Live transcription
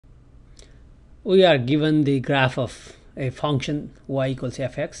we are given the graph of a function y equals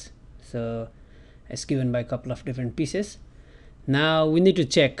fx. So it's given by a couple of different pieces. Now we need to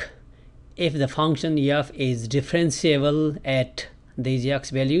check if the function f is differentiable at these x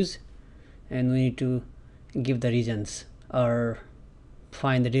values, and we need to give the regions or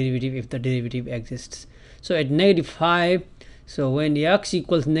find the derivative if the derivative exists. So at -5, so when x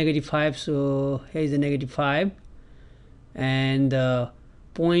equals -5, so here is the -5 and the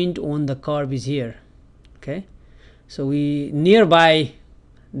point on the curve is here. Okay, so we nearby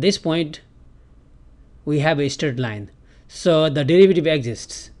this point we have a straight line, so the derivative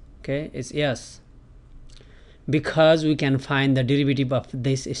exists. Okay, it's yes, because we can find the derivative of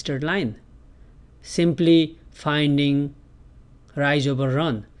this straight line simply finding rise over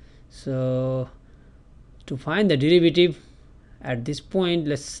run. So to find the derivative at this point,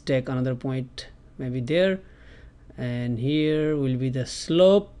 let's take another point, maybe there, and here will be the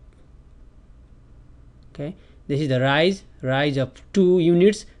slope. Okay, this is the rise of 2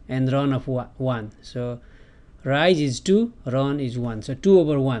 units and run of 1. So rise is 2, run is 1, so 2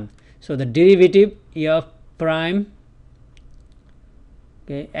 over 1. So the derivative f prime,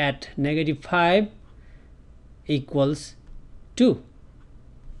 okay, at -5 equals 2.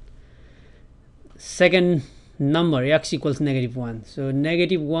 Second number, x equals -1, so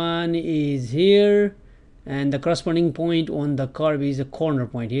 -1 is here, and the corresponding point on the curve is a corner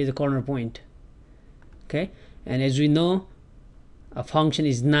point. Here is a corner point. Okay, and as we know, a function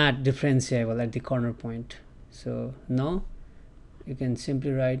is not differentiable at the corner point, so no, you can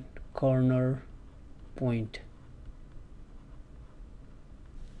simply write corner point.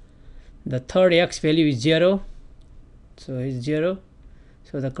 The third x value is 0, so it's 0.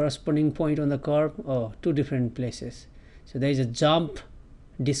 So the corresponding point on the curve, oh, 2 different places, so there is a jump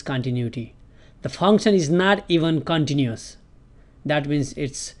discontinuity. The function is not even continuous. That means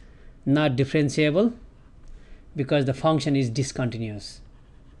it's not differentiable because the function is discontinuous.